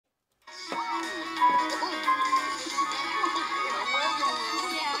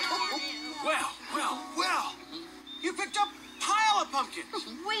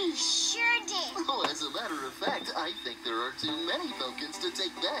We sure did. Oh, as a matter of fact, I think there are too many pumpkins to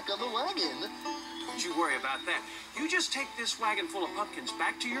take back on the wagon. Don't you worry about that. You just take this wagon full of pumpkins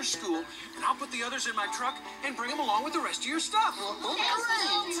back to your school, and I'll put the others in my truck and bring them along with the rest of your stuff. Oh,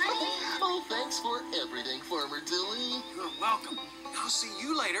 great. Oh, thanks for everything, Farmer Dooley. You're welcome. I'll see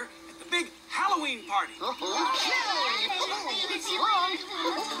you later at the big Halloween party. Okay. So long.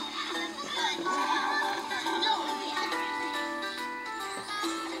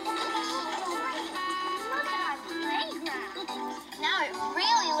 Now it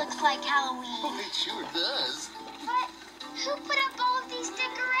really looks like Halloween. Oh, it sure does. But who put up all of these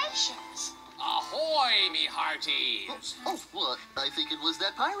decorations? Ahoy, me hearties! Oh, what? I think it was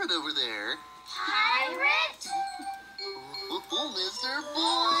that pirate over there. Pirate? Oh, Mr.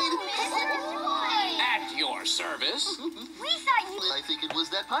 Boyd. Mr. Boyd! At your service. We thought you... I think it was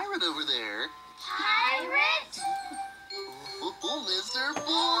that pirate over there. Pirate? Oh, Mr.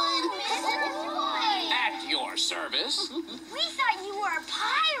 Boyd. Mr. Boyd! At your service. We thought you were a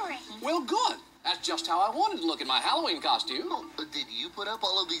pirate. Well, good. That's just how I wanted to look in my Halloween costume. Oh, did you put up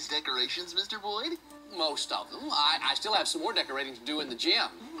all of these decorations, Mr. Boyd? Most of them. I still have some more decorating to do in the gym.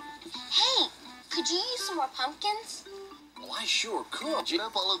 Hey, could you use some more pumpkins? Well, I sure could. Put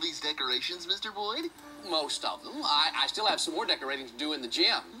up all of these decorations, Mr. Boyd? Most of them. I still have some more decorating to do in the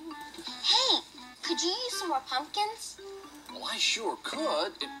gym. Hey, could you use some more pumpkins? Well, I sure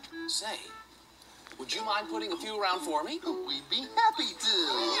could. Say, would you mind putting a few around for me? We'd be happy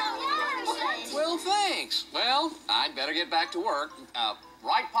to. Well, thanks. Well, I'd better get back to work.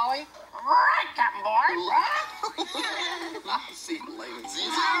 Right, Polly? Right, Captain Boyd. I'll see you later. See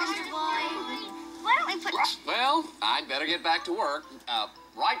you Mr. Boyd. Why don't we put... Well, I'd better get back to work.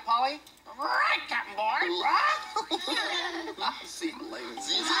 Right, Polly? Right, Captain Boyd. I'll see you later.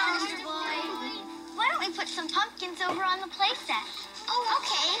 See you Mr. Boyd. Why don't we put some pumpkins over on the playset? Oh,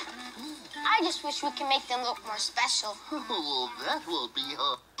 okay. I just wish we could make them look more special. Well, that won't be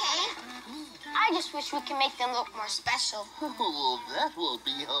hard. Okay? I just wish we could make them look more special. Well, that won't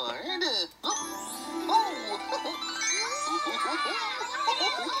be hard.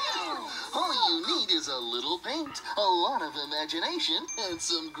 All you need is a little paint, a lot of imagination, and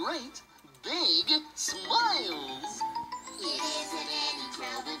some great big smiles. It isn't any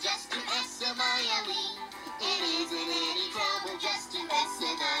trouble just to S-M-I-L-E. It isn't any trouble just to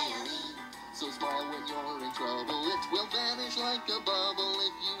S-M-I-L-E. So smile when you're in trouble, it will vanish like a bubble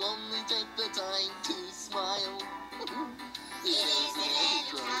if you only take the time to smile. It isn't any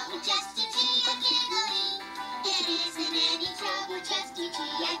trouble just to G-I-G-G-E. It isn't any trouble just to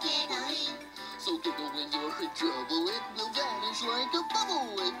G-I-G-G-E. So giggle when you're in trouble, it will vanish like a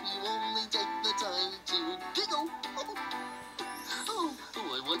bubble if you only take the time to giggle. Oh,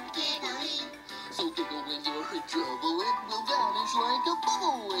 I want Giggling. So giggle when you're in trouble, it will vanish like a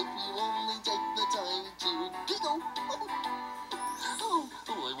bubble if you only take the time to giggle. Oh,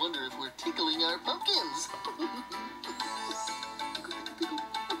 I wonder if we're tickling our pumpkins.